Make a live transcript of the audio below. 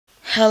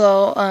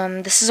Hello,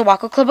 this is a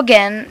Wacko Club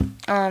again.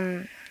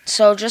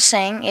 So just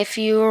saying, if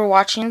you were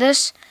watching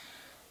this,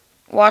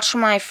 watch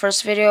my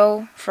first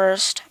video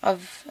first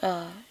of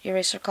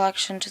Eraser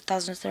Collection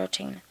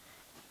 2013,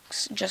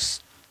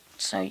 just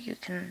so you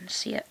can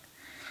see it.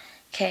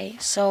 Okay,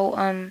 so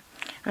I'm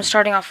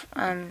starting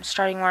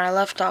where I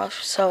left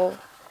off. So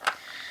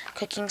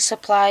cooking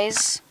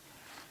supplies.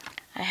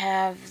 I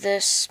have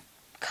this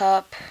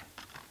cup.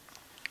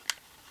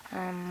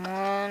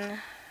 1,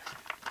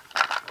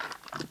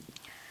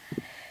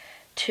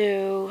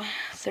 2,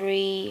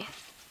 3,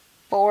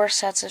 4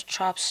 sets of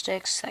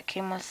chopsticks that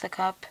came with the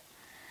cup.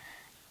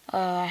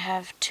 I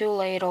have 2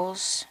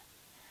 ladles.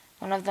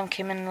 One of them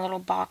came in a little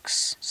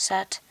box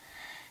set,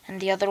 and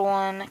the other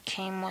one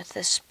came with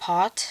this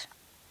pot.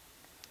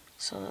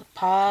 So the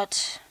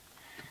pot.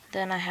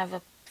 Then I have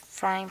a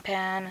frying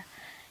pan.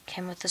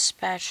 Came with a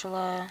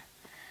spatula,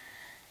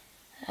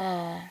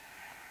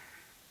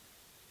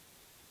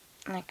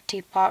 like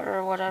teapot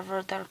or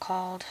whatever they're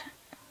called,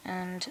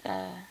 and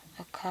a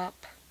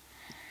cup,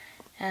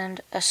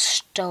 and a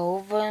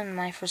stove. In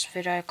my first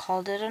video I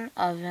called it an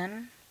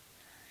oven.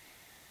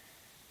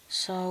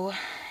 So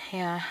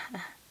yeah,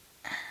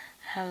 I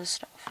have a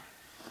stove.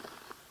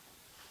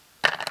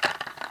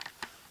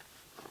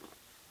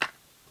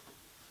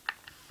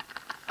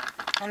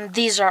 And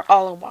these are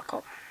all a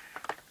Wacko.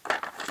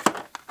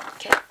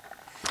 Okay,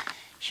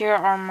 here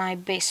are my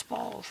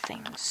baseball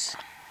things.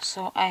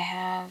 So I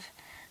have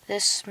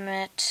this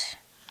mitt,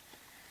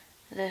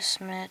 this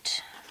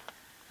mitt,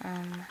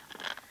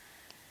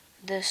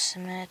 this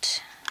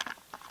mitt,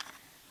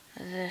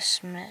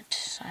 this mitt.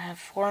 So I have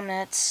 4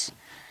 mitts.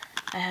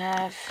 I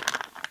have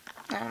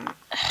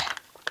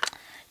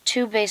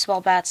 2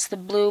 baseball bats. The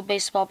blue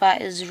baseball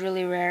bat is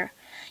really rare.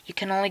 You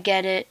can only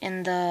get it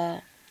in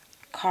the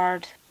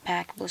card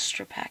pack,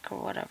 blister pack, or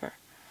whatever.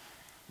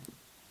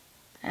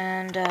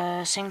 And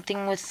same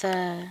thing with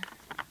the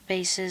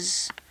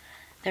bases.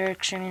 They're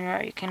extremely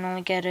rare. You can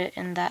only get it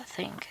in that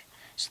thing.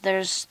 So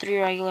there's 3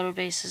 regular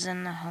bases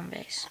in the home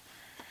base.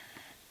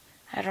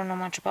 I don't know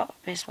much about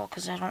baseball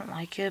because I don't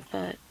like it,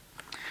 but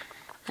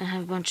I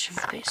have a bunch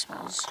of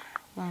baseballs.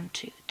 1,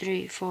 2,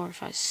 3, 4,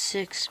 5,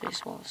 6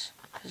 baseballs.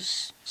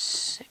 Because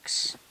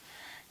 6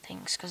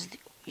 things, because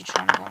each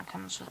one of them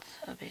comes with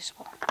a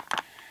baseball.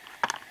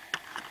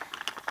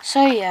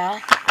 So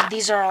yeah,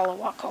 these are all a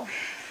Wacko.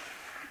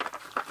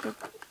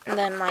 And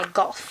then my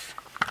golf.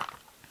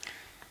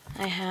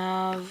 I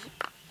have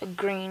a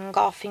green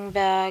golfing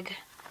bag,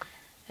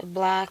 a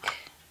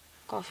black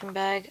golfing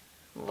bag,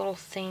 little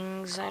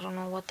things, I don't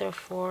know what they're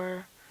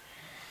for.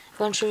 A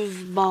bunch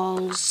of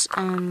balls,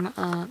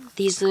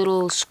 these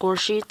little score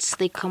sheets,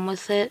 they come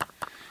with it.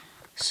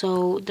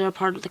 So they're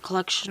part of the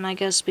collection, I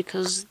guess,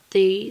 because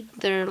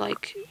they're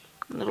like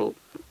little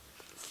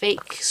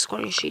fake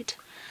scoring sheet.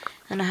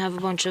 And I have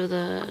a bunch of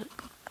the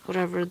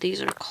whatever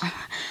these are called.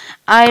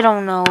 I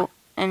don't know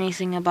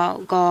anything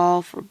about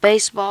golf or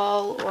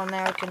baseball or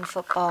American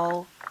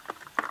football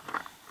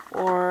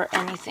or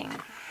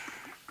anything.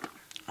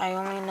 I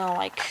only know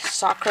like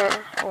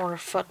soccer or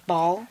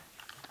football.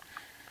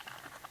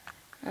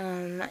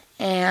 And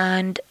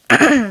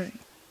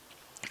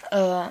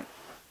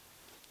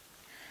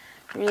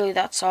really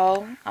that's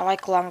all. I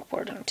like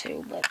longboarding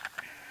too, but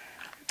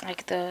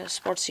like the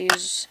sports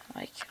use,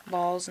 like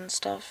balls and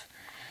stuff.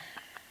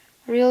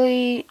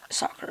 Really,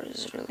 soccer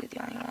is really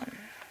the only one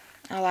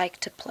I like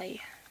to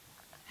play.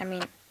 I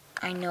mean,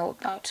 I know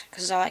about,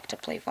 because I like to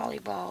play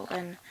volleyball,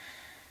 and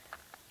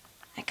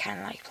I kind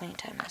of like playing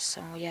tennis,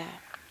 so yeah.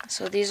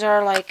 So these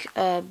are like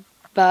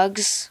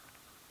bugs.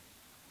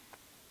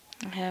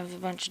 I have a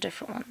bunch of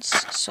different ones.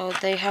 So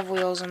they have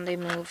wheels and they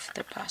move.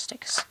 They're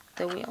plastics,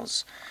 the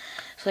wheels.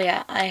 So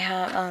yeah, I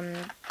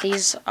have,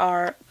 these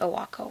are a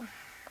Wacko.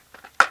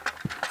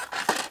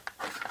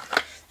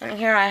 And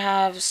here I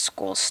have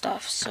school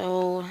stuff.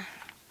 So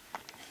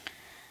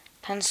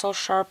pencil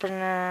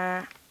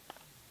sharpener,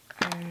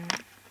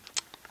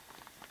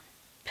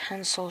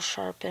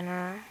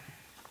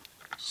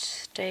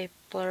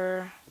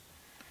 stapler,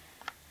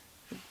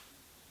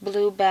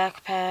 blue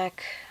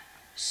backpack,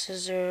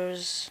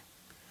 scissors,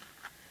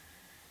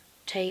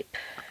 tape,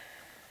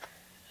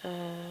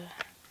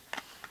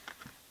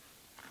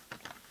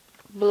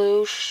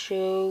 blue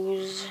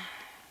shoes,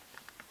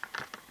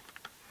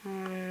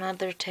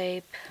 another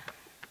tape,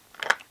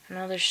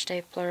 another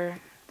stapler,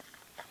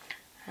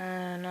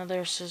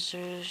 another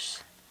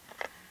scissors,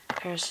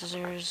 pair of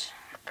scissors,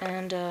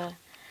 and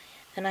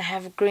then I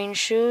have green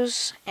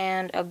shoes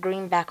and a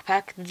green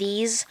backpack.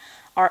 These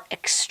are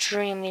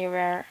extremely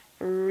rare,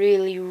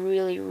 really,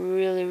 really,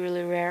 really,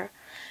 really rare.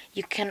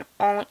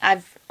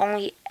 I've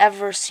only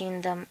ever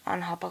seen them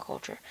on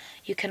Hopaculture.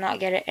 You cannot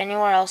get it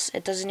anywhere else.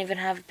 It doesn't even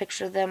have a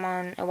picture of them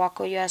on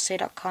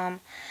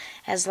WackoUSA.com,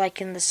 as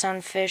like in the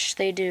sunfish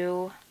they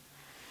do,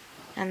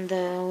 and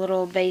the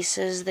little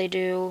bases they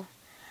do.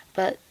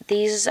 But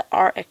these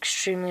are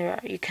extremely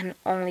rare. You can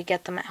only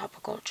get them at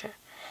Hopaculture.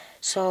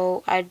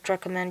 So I'd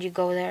recommend you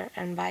go there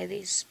and buy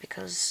these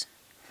because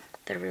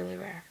they're really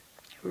rare.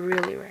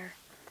 Really rare.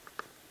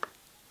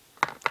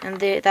 And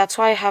that's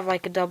why I have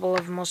like a double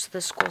of most of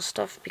the school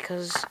stuff,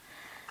 because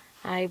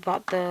I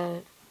bought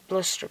the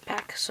blister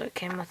pack, so it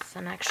came with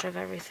an extra of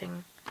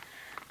everything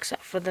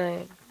except for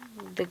the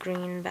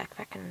green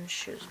backpack and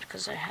shoes,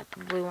 because I had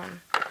the blue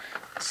one.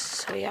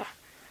 So yeah,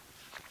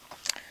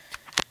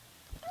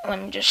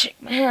 let me just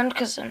shake my hand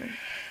because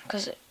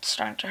it's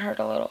starting to hurt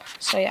a little.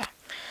 So yeah,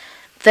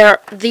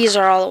 these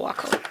are all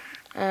Waco.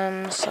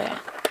 So yeah,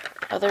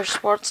 other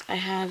sports, I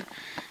have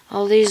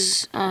all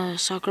these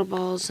soccer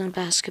balls and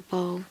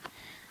basketball,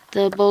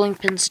 the bowling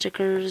pin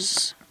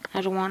stickers.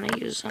 I don't want to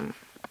use them.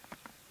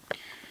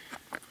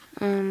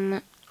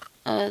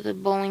 The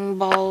bowling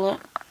ball,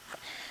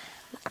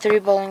 3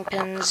 bowling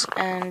pins,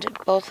 and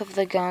both of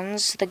the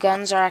guns. The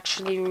guns are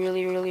actually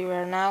really, really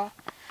rare now.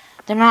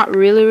 They're not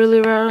really,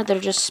 really rare. They're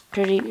just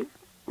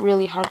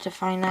really hard to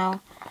find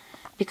now,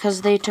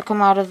 because they took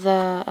them out of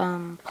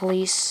the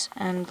police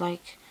and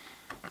like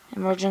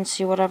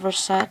emergency whatever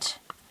set,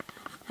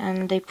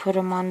 and they put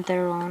them on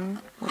their own,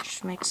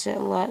 which makes it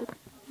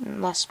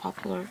less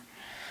popular.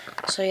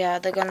 So yeah,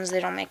 the guns they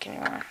don't make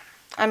anymore.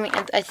 I mean,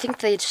 I think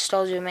they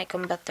still do make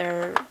them, but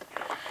they're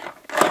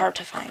hard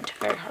to find,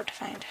 very hard to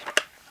find.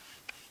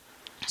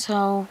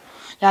 So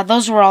yeah,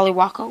 those were all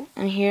Iwako.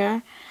 And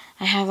here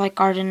I have like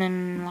garden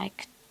and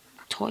like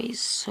toys.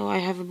 So I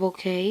have a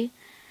bouquet.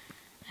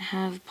 I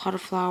have a pot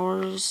of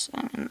flowers,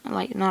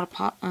 like not a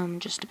pot,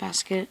 just a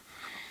basket.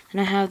 And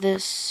I have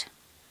this.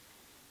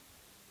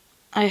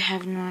 I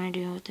have no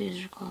idea what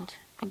these are called.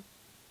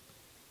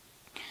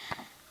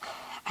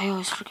 I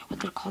always forget what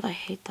they're called. I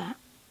hate that.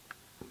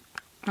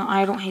 No,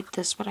 I don't hate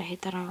this, but I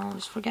hate that I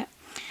always forget.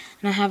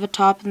 And I have a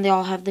top, and they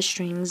all have the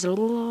strings.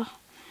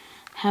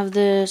 Have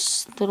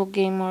this little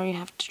game where you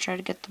have to try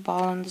to get the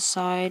ball on the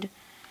side.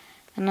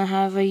 And I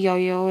have a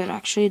yo-yo. It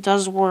actually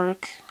does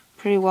work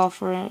pretty well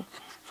for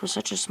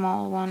such a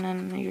small one,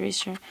 and an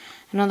eraser.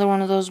 Another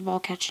one of those ball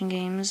catching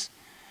games.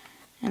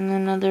 And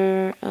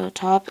another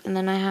top. And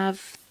then I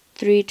have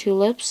 3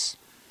 tulips.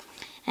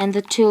 And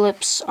the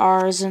tulips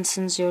are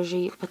Zinssen's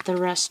Yoji, but the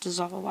rest is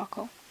all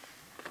Iwako.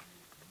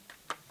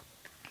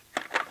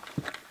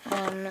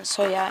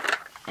 So yeah,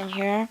 and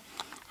here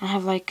I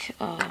have like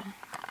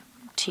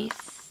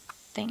teeth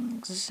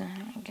things,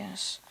 I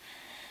guess.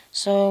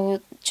 So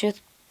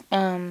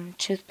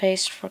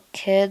toothpaste for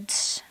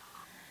kids,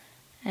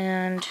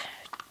 and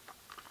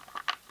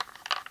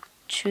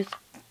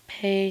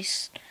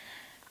toothpaste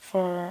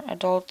for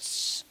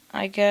adults,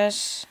 I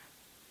guess.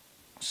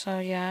 So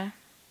yeah.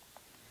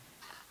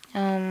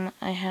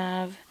 I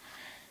have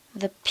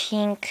the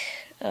pink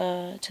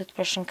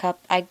toothbrush and cup.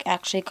 I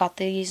actually got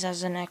these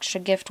as an extra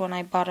gift when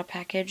I bought a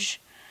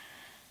package.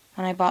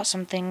 When I bought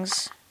some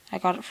things, I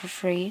got it for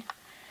free.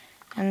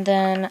 And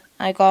then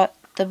I got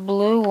the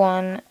blue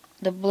one,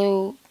 the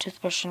blue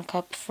toothbrush and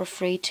cup for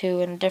free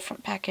too, in a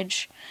different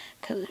package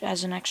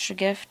as an extra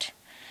gift.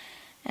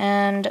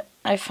 And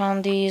I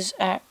found these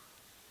at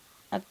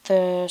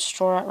the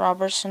store at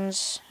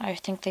Robertson's. I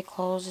think they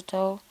closed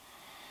though.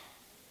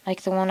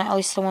 Like at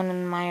least the one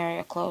in my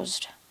area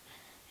closed.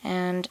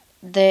 And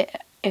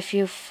if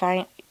you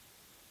find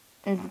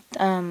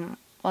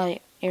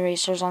like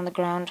erasers on the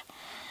ground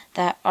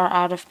that are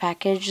out of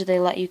package, they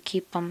let you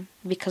keep them,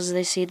 because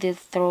they see they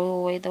throw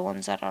away the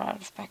ones that are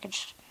out of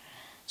package.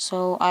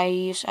 So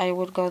I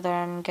would go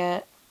there and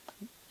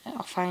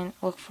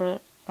look for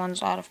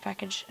ones out of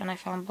package, and I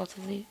found both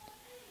of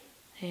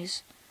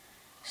these.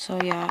 So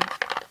yeah.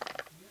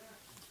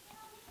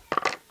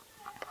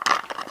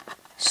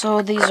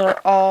 So these are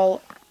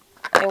all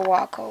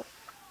Iwako.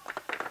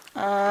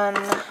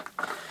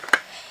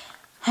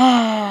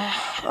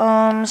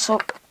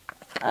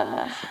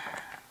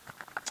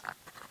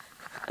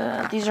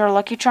 These are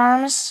Lucky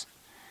Charms.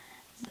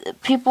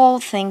 People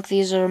think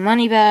these are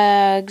money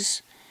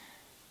bags,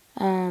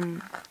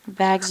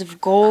 bags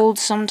of gold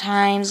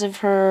sometimes, I've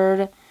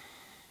heard.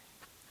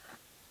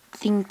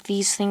 Think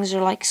these things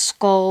are like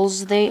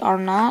skulls. They are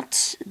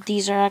not.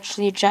 These are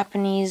actually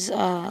Japanese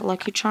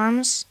Lucky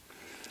Charms.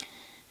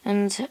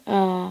 And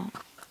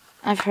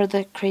I've heard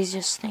the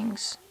craziest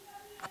things.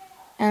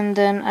 And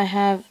then I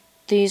have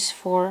these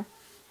 4.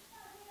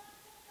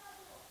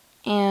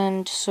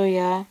 And so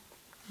yeah,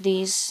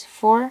 these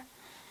 4.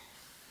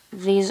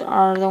 These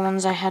are the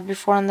ones I had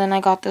before, and then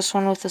I got this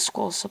one with the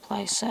school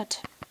supply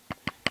set.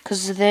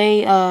 Because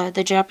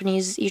the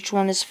Japanese, each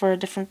one is for a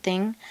different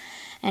thing.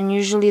 And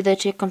usually they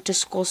take them to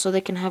school so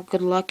they can have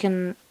good luck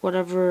in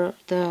whatever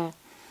the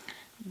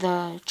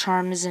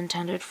charm is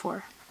intended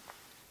for.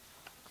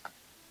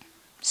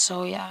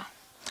 So yeah,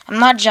 I'm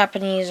not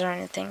Japanese or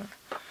anything.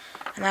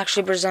 I'm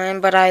actually Brazilian,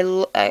 but I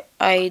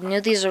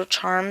knew these were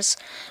charms,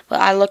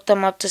 but I looked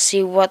them up to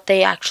see what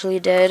they actually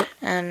did,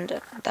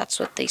 and that's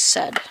what they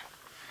said.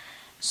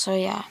 So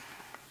yeah.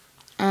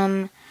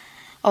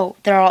 Oh,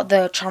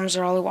 the charms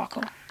are all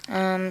Iwako.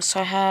 So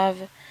I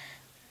have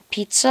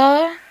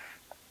pizza.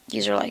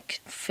 These are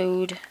like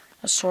food,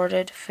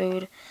 assorted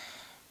food.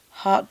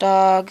 Hot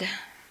dog.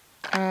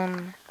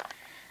 A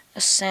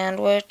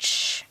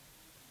sandwich.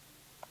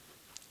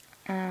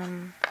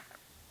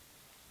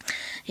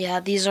 Yeah,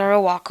 these are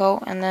a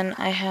Waco, and then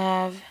I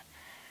have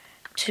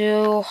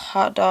 2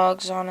 hot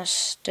dogs on a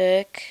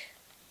stick.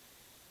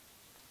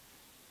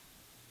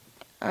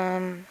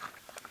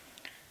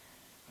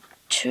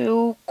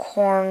 2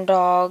 corn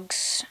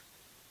dogs.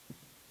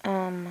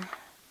 2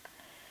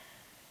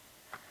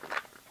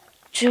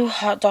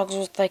 hot dogs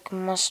with like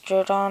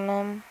mustard on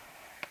them.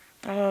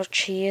 Or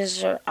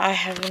cheese, or I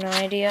have no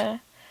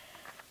idea.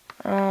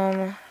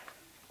 2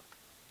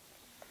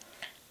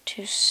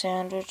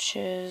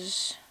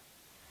 sandwiches.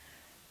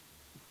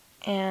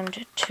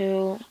 And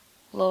 2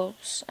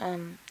 loaves,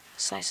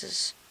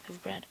 slices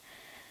of bread.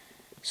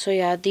 So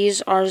yeah,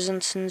 these are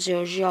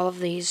Zinsenzoji, all of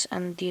these,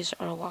 and these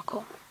are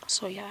Waco.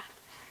 So yeah.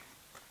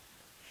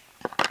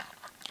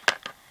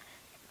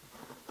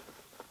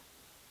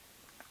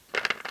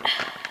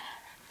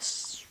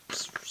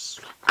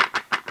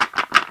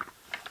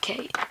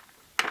 Okay,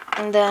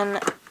 and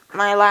then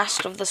my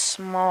last of the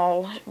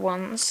small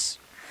ones.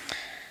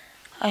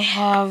 I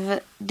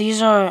have,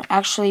 these are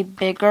actually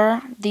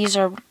bigger. These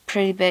are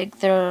pretty big.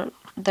 They're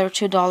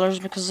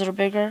 $2 because they're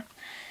bigger.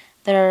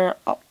 They're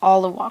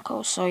all the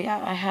Waco. So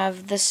yeah, I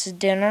have this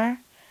dinner,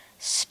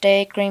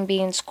 steak, green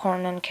beans,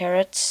 corn, and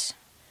carrots.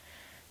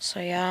 So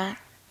yeah.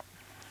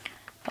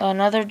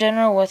 Another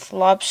dinner with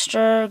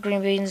lobster,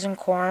 green beans, and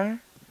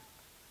corn.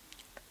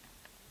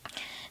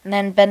 And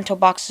then bento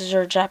boxes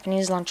or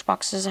Japanese lunch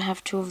boxes. I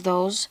have 2 of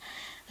those.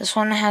 This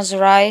one has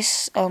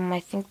rice. I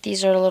think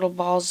these are little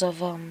balls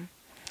of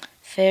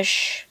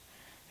fish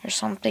or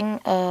something.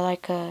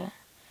 Like a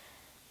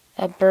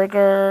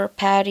burger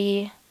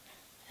patty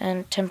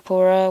and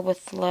tempura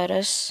with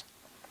lettuce.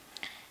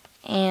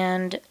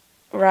 And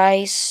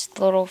rice,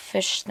 little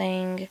fish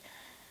thing.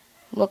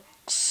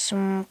 Looks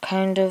some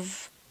kind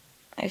of,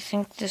 I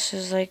think this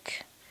is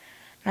like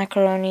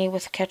macaroni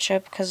with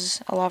ketchup, because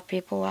a lot of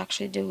people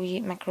actually do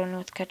eat macaroni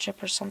with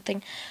ketchup or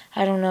something.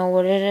 I don't know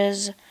what it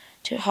is.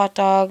 2 hot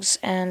dogs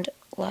and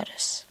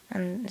lettuce,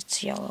 and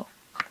it's yellow,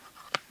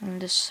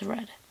 and this is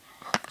red.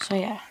 So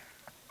yeah,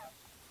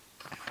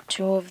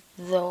 2 of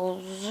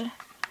those.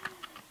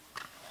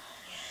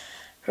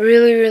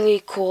 Really,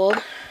 really cool.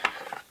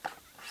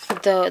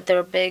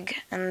 They're big,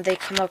 and they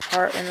come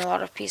apart in a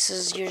lot of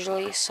pieces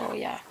usually, so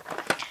yeah.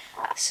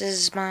 This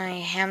is my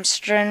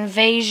hamster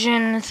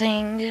invasion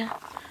thing.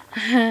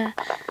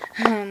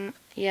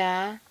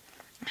 Yeah,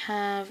 I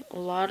have a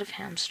lot of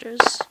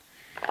hamsters,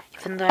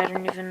 even though I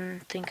don't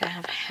even think I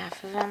have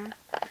half of them.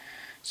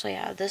 So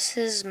yeah, this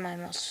is my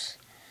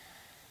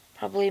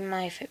probably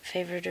my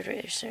favorite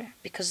eraser,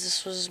 because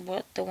this was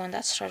the one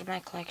that started my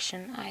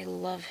collection. I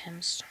love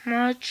him so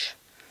much.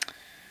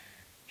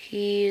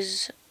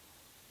 He's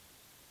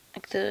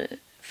like the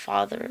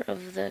father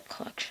of the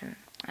collection.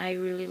 I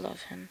really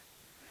love him.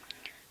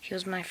 He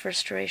was my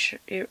first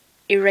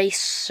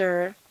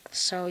eraser,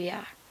 so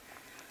yeah.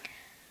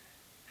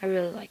 I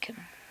really like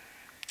him.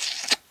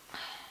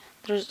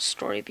 There's a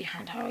story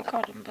behind how I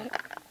got him,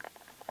 but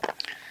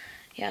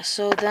yeah,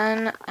 so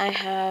then I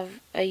have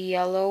a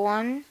yellow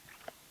one.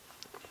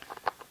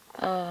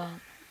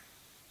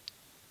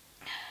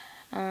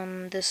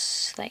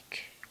 This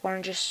like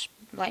orangish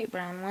light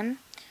brown one.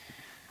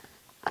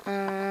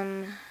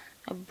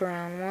 A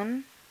brown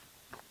one.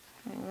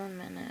 Wait 1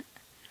 minute.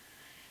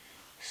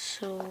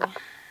 So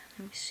let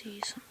me see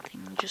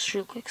something just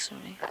real quick,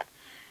 sorry.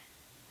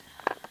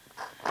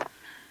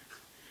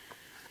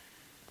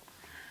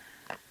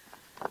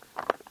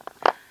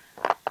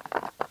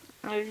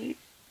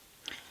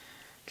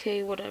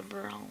 Okay,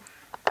 whatever, I'll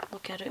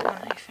look at it when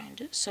I find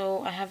it.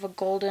 So I have a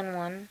golden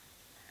one.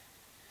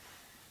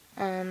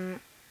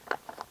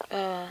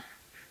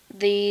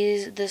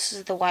 This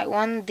is the white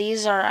one.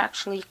 These are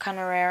actually kind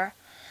of rare,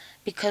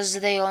 because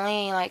they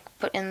only like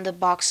put in the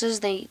boxes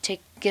they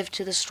give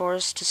to the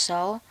stores to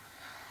sell.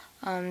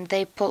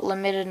 They put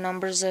limited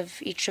numbers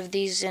of each of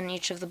these in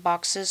each of the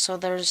boxes, so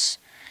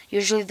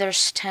usually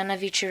there's 10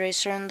 of each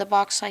eraser in the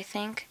box, I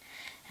think.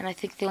 And I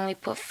think they only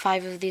put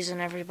 5 of these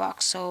in every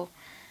box, so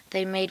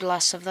they made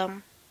less of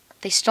them.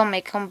 They still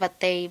make them, but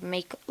they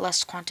make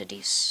less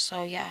quantities.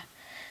 So yeah,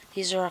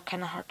 these are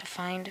kind of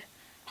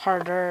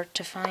harder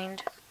to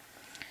find.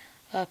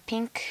 A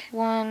pink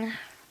one,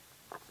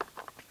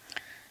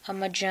 a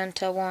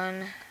magenta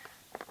one,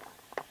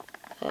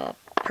 a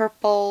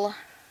purple,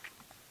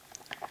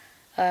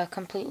 a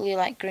completely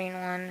light green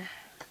one,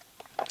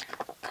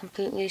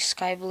 completely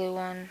sky blue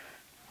one,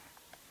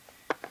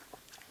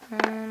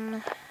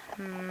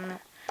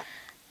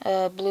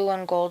 a blue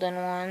and golden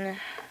one,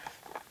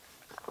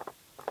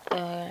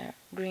 a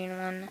green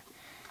one,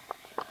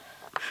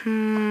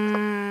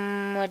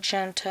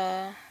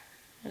 magenta.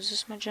 Is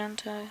this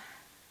magenta?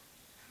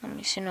 Let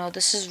me see. No,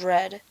 this is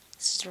red.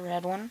 This is the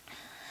red one.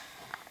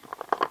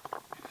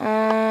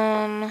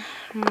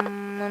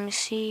 Let me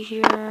see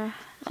here.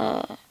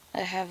 I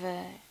have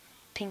a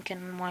pink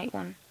and white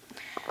one.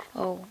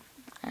 Oh,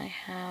 I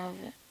have.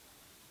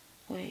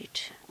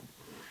 Wait.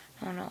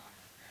 Oh no.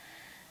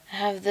 I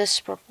have this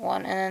purple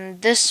one, and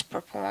then this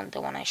purple one, the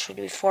one I showed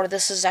you before.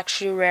 This is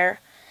actually rare.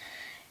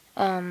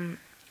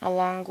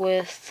 Along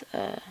with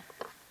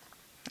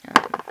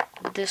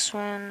this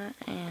one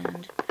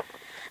and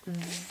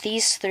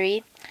these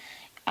three.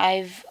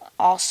 I've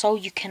also,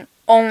 you can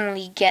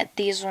only get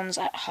these ones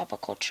at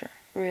Hopiculture,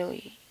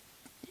 really.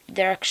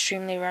 They're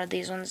extremely rare,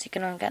 these ones. You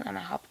can only get them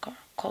at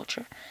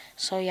Hopiculture.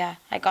 So yeah,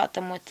 I got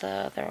them with the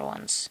other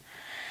ones.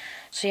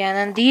 So yeah, and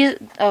then these,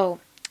 oh,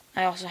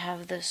 I also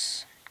have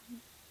this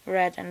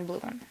red and blue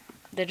one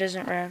that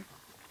isn't rare.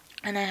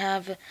 And I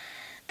have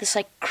this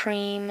like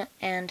cream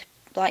and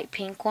light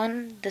pink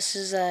one. This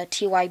is a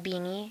TY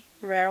Beanie,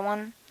 rare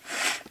one.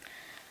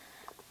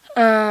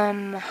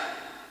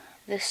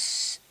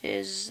 This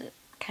is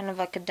kind of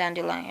like a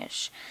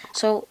dandelionish.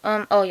 So,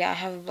 oh yeah, I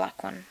have a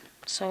black one.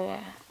 So,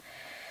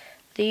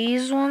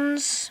 these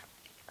ones,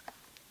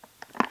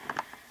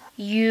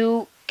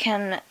 you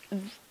can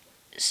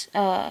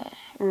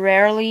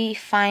rarely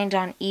find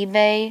on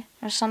eBay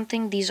or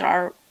something. These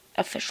are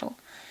official.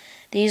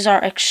 These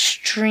are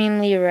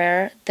extremely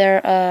rare.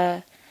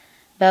 Their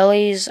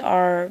bellies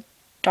are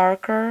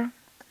darker.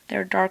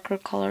 They're darker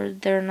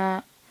colored. They're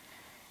not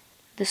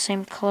the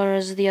same color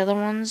as the other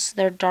ones.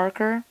 They're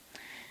darker,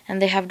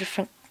 and they have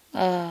different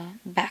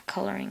back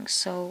colorings.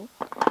 So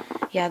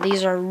yeah,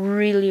 these are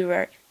really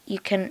rare. You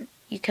can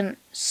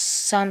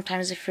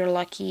sometimes, if you're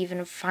lucky,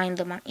 even find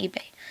them on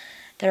eBay.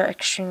 They're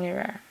extremely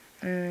rare.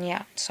 And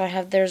yeah, so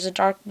there's a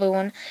dark blue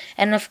one,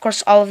 and of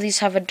course all of these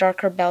have a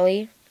darker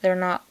belly.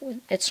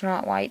 It's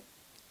not white.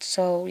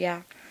 So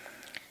yeah,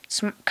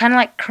 it's kind of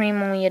like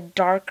cream, only a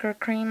darker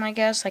cream, I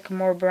guess, like a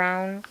more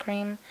brown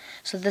cream.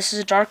 So this is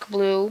a dark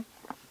blue,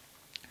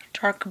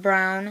 dark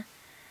brown,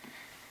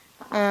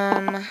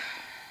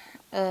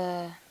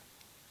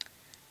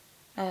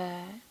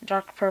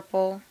 dark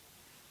purple.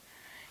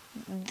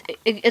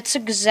 It's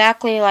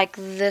exactly like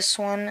this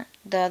one,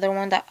 the other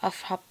one, that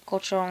of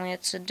Hopiculture, only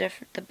it's a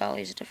different. The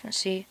belly is different.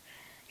 See,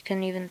 you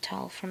can even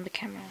tell from the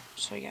camera.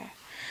 So yeah.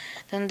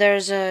 Then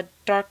there's a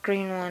dark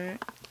green one,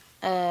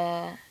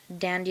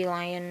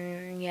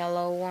 dandelion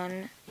yellow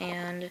one,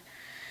 and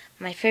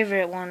my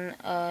favorite one,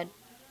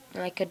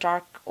 like a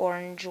dark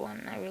orange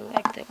one. I really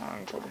like the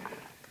orange one.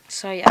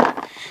 So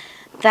yeah,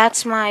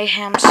 that's my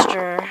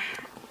hamster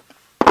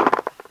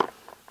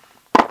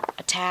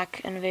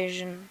attack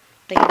invasion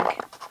thing.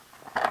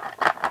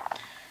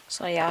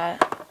 So yeah,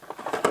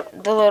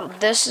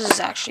 this is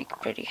actually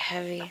pretty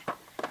heavy.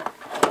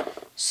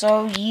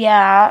 So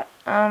yeah,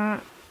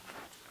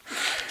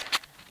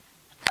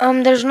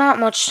 there's not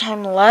much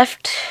time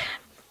left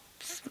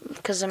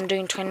because I'm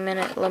doing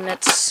 20-minute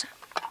limits.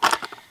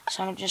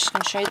 So I'm just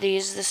gonna show you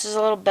these. This is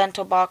a little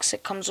bento box.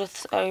 It comes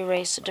with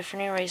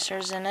different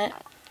erasers in it.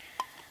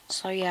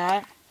 So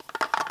yeah,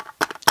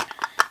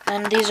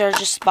 and these are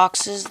just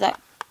boxes that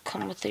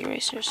come with the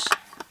erasers.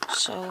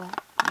 So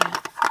yeah,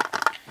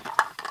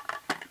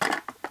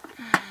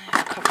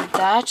 I've covered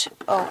that.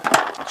 Oh,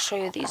 I'll show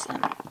you these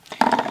then.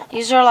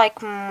 These are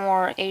like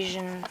more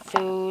Asian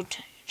food,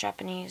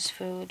 Japanese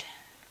food.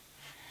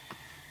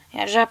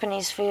 Yeah,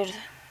 Japanese food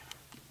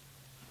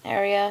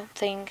area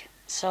thing.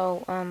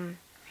 So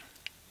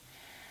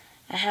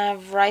I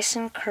have rice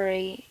and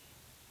curry,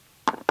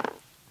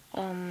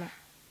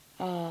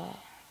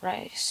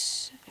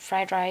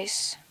 fried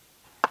rice,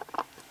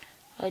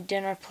 a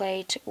dinner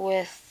plate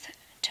with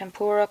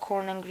tempura,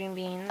 corn, and green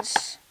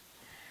beans,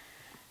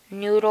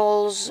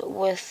 noodles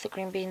with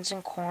green beans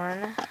and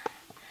corn,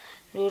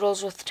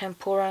 noodles with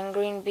tempura and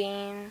green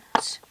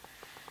beans,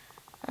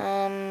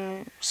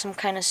 some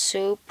kind of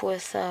soup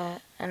with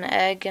an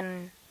egg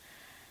and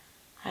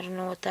I don't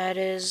know what that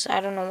is. I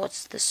don't know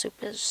what the soup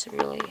is,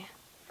 really.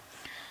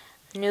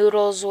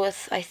 Noodles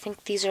with, I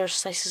think these are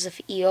slices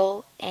of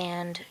eel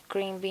and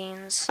green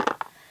beans.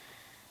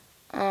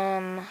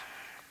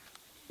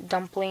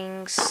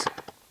 Dumplings.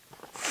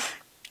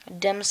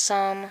 Dim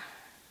sum.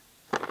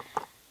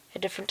 A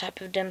different type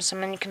of dim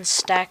sum, and you can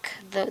stack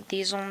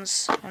these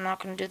ones. I'm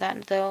not going to do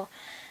that though.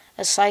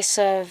 A slice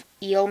of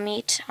eel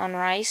meat on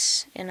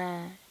rice in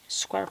a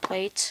square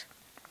plate.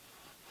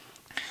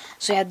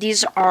 So yeah,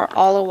 these are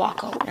all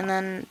Owako, and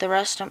then the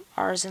rest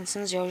are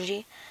Zinson's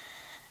Yoji.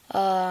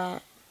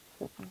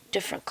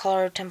 Different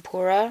color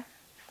tempura,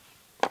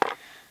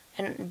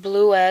 and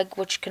blue egg,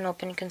 which you can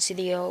open. You can see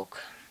the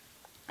yolk.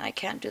 I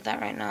can't do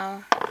that right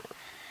now.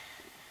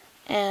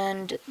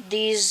 And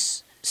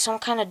these, some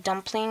kind of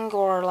dumpling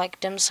or like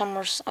dim sum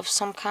or of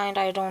some kind.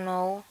 I don't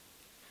know.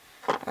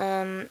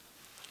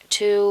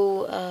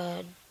 Two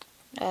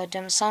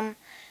dim sum,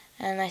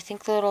 and I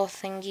think the little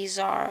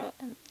thingies are,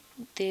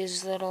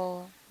 these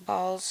little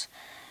balls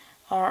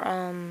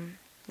are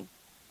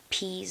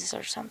peas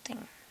or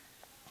something.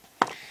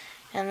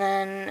 And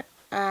then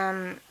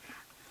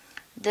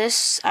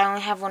this, I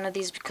only have one of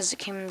these because it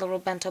came in the little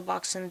bento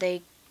box and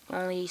they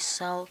only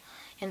sell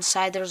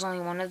inside. There's only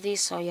one of these,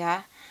 so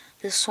yeah.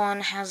 This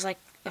one has like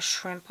a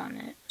shrimp on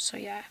it, so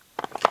yeah.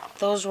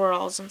 Those were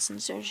all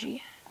Zinson's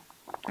Yoji,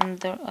 and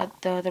the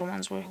other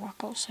ones were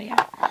Owako, so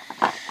yeah.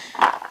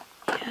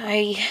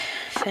 I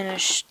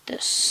finished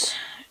this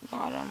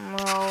bottom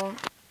row.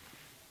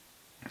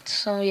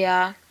 So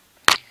yeah,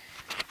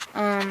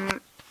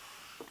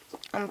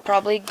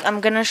 I'm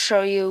gonna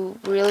show you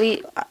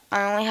really.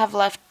 I only have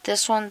left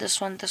this one,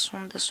 this one, this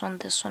one, this one,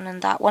 this one,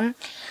 and that one.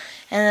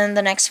 And then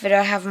the next video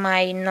I have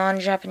my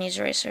non-Japanese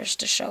erasers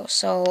to show.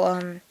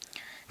 So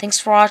thanks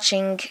for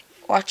watching.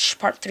 Watch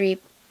part 3.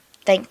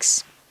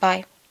 Thanks.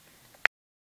 Bye.